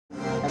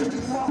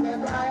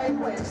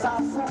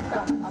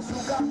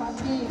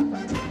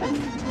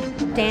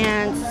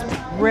Dance,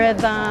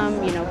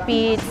 rhythm,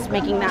 beats,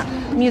 making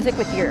that music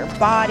with your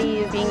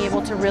body, being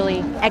able to really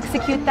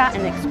execute that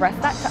and express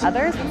that to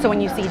others. So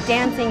when you see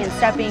dancing and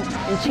stepping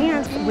and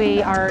chants,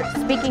 we are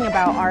speaking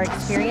about our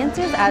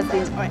experiences as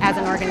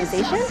an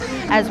organization,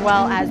 as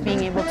well as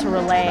being able to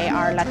relay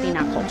our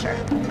Latina culture.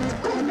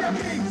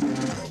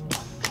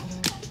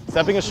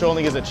 Stepping and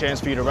strolling is a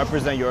chance for you to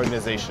represent your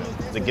organization.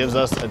 It gives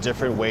us a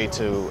different way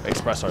to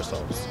express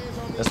ourselves.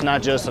 It's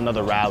not just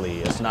another rally,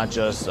 it's not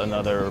just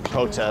another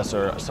protest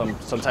or some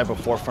type of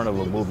forefront of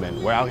a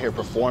movement. We're out here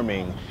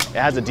performing. It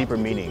has a deeper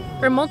meaning.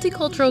 For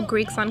multicultural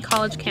Greeks on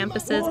college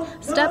campuses,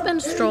 Step and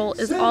Stroll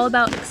is all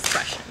about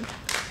expression.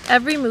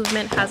 Every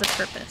movement has a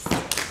purpose.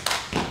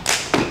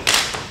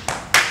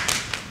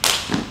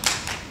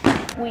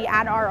 We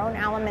add our own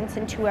elements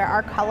into it,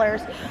 our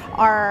colors,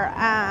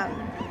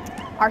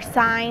 our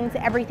signs,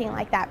 everything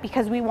like that,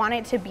 because we want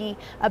it to be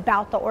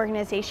about the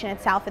organization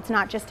itself. It's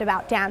not just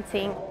about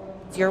dancing.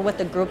 You're with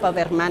a group of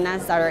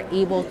hermanas that are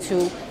able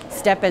to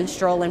step and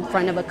stroll in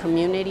front of a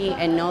community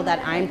and know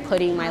that I'm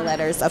putting my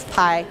letters of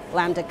Pi,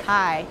 Lambda,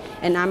 Chi,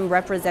 and I'm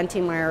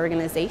representing my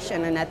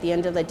organization. And at the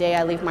end of the day,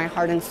 I leave my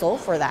heart and soul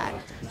for that.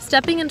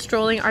 Stepping and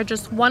strolling are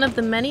just one of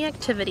the many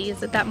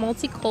activities that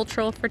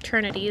multicultural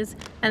fraternities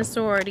and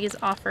sororities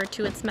offer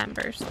to its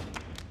members.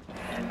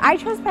 I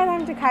chose Pi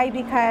Lambda Chi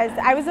because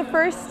I was a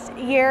first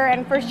year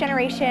and first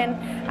generation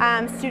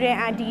student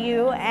at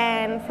DU,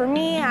 and for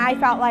me, I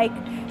felt like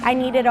I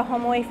needed a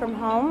home away from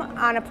home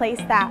on a place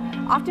that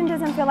often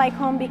doesn't feel like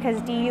home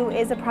because DU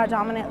is a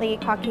predominantly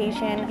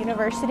Caucasian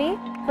university.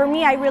 For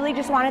me, I really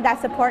just wanted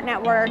that support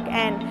network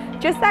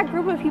and just that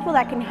group of people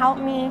that can help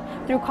me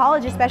through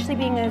college, especially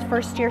being a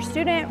first year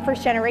student,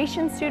 first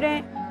generation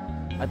student.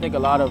 I think a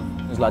lot of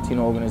these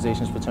Latino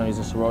organizations, fraternities,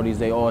 and sororities,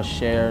 they all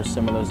share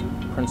similar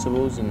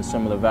principles and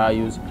similar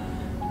values.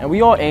 And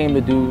we all aim to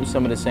do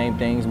some of the same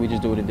things, we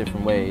just do it in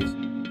different ways.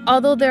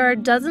 Although there are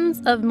dozens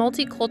of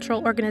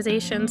multicultural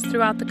organizations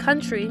throughout the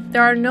country,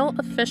 there are no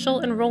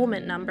official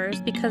enrollment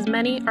numbers because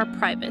many are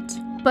private.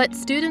 But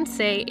students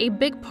say a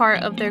big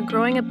part of their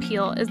growing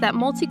appeal is that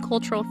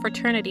multicultural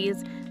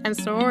fraternities and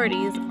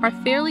sororities are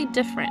fairly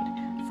different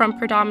from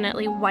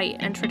predominantly white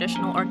and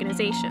traditional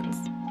organizations.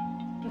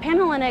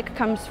 Panhellenic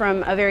comes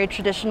from a very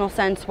traditional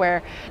sense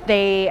where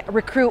they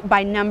recruit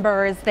by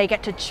numbers, they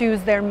get to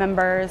choose their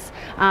members,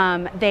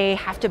 they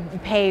have to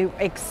pay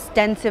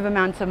extensive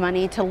amounts of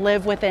money to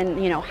live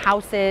within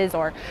houses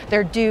or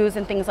their dues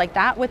and things like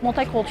that. With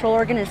multicultural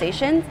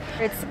organizations,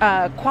 it's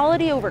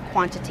quality over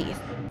quantity.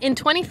 In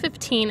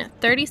 2015,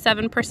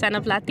 37%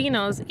 of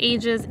Latinos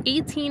ages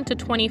 18 to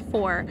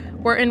 24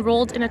 were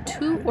enrolled in a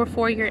 2- or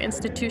 4-year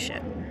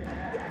institution.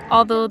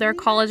 Although their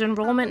college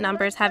enrollment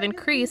numbers have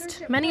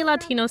increased, many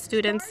Latino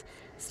students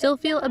still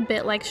feel a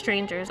bit like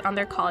strangers on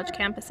their college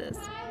campuses.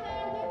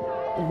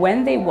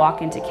 When they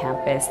walk into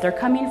campus, they're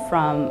coming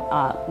from,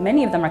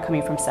 many of them are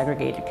coming from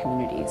segregated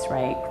communities,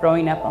 right?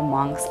 Growing up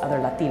amongst other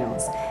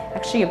Latinos.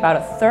 Actually, about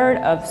a third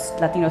of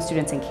Latino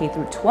students in K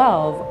through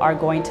 12 are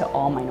going to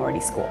all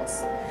minority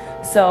schools.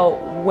 So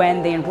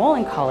when they enroll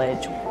in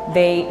college,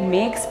 they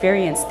may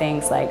experience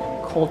things like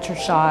culture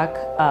shock,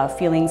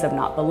 feelings of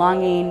not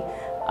belonging,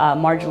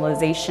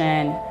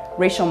 marginalization,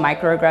 racial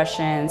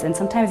microaggressions, and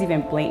sometimes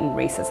even blatant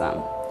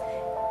racism.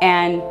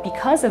 And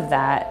because of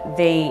that,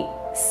 they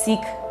seek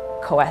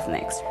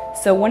co-ethnics.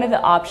 So one of the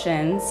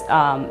options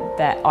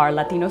that are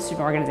Latino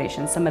student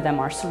organizations, some of them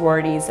are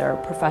sororities, there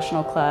are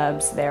professional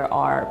clubs, there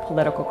are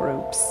political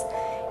groups.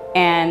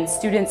 And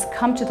students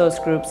come to those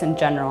groups in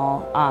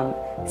general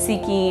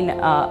seeking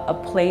a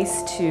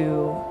place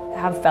to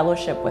have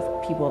fellowship with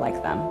people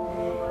like them.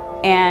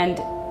 And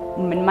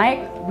in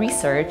my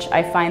research,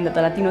 I find that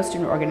the Latino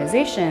student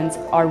organizations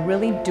are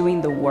really doing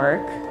the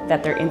work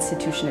that their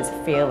institution is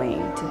failing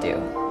to do.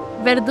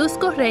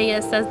 Verduzco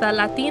Reyes says that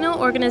Latino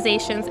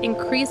organizations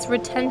increase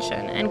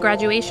retention and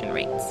graduation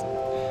rates.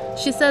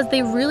 She says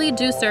they really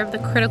do serve the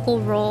critical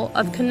role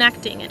of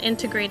connecting and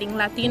integrating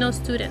Latino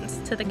students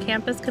to the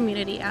campus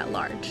community at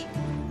large.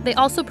 They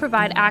also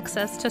provide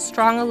access to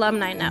strong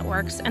alumni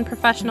networks and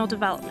professional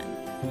development,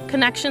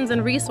 connections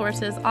and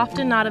resources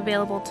often not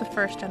available to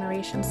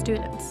first-generation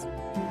students.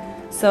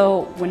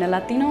 So when a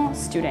Latino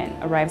student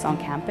arrives on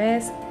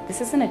campus, this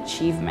is an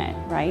achievement,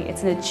 right?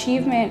 It's an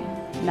achievement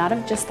not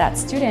of just that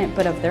student,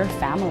 but of their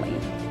family,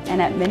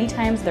 and at many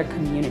times their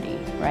community,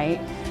 right?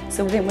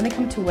 So when they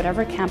come to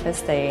whatever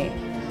campus they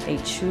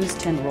choose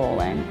to enroll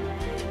in,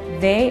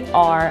 they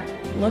are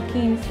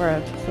looking for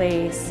a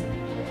place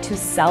to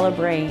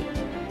celebrate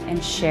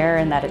and share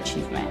in that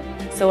achievement.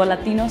 So a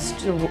Latino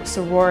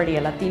sorority,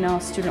 a Latino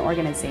student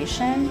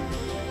organization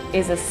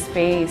is a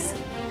space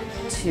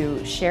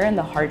to share in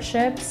the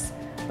hardships,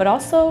 but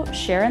also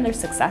share in their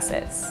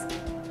successes.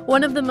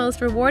 One of the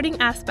most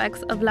rewarding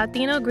aspects of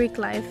Latino Greek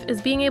life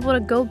is being able to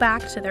go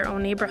back to their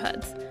own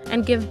neighborhoods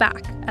and give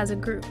back as a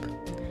group.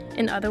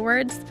 In other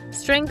words,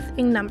 strength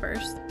in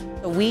numbers.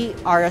 We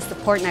are a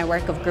support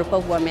network of group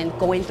of women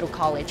going through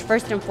college.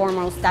 First and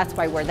foremost, that's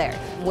why we're there.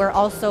 We're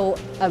also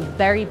a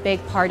very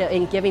big part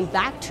in giving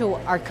back to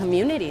our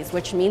communities,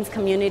 which means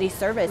community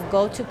service.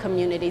 Go to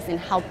communities and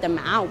help them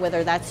out,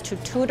 whether that's to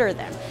tutor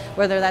them,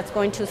 whether that's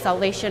going to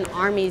Salvation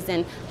Armies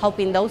and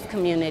helping those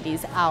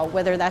communities out,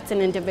 whether that's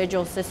an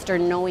individual sister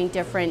knowing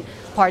different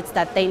parts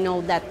that they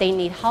know that they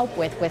need help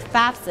with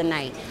FAFSA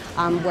night,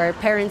 where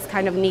parents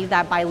kind of need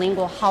that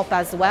bilingual help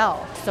as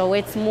well. So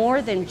it's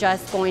more than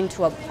just going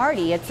to a party.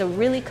 It's a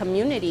really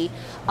community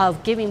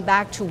of giving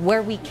back to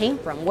where we came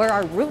from, where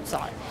our roots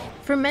are.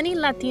 For many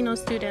Latino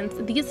students,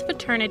 these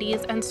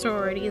fraternities and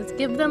sororities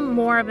give them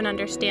more of an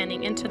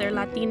understanding into their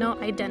Latino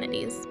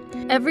identities.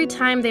 Every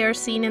time they are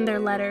seen in their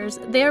letters,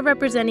 they are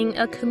representing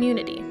a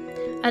community,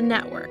 a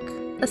network,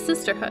 a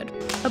sisterhood,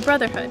 a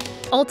brotherhood.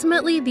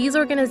 Ultimately, these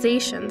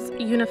organizations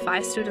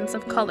unify students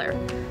of color,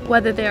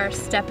 whether they are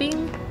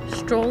stepping,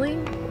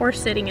 strolling, or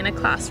sitting in a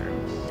classroom.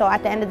 So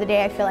at the end of the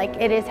day, I feel like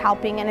it is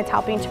helping, and it's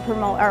helping to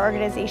promote our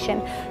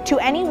organization to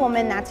any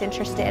woman that's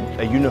interested.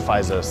 It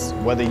unifies us,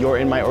 whether you're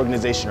in my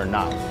organization or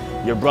not.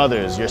 Your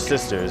brothers, your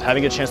sisters,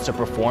 having a chance to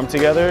perform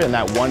together in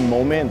that one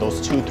moment,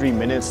 those 2-3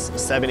 minutes,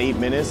 7-8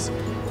 minutes,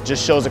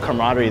 just shows the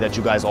camaraderie that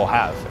you guys all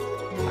have.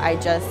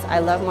 I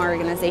love my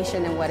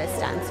organization and what it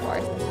stands for.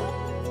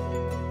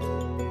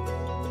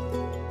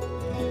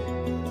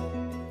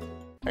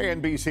 Hey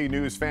NBC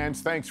News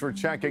fans, thanks for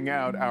checking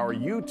out our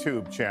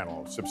YouTube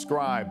channel.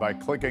 Subscribe by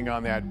clicking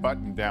on that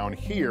button down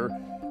here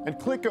and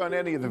click on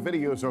any of the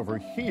videos over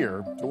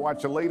here to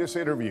watch the latest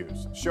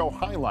interviews, show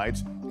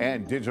highlights,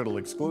 and digital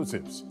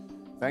exclusives.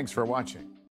 Thanks for watching.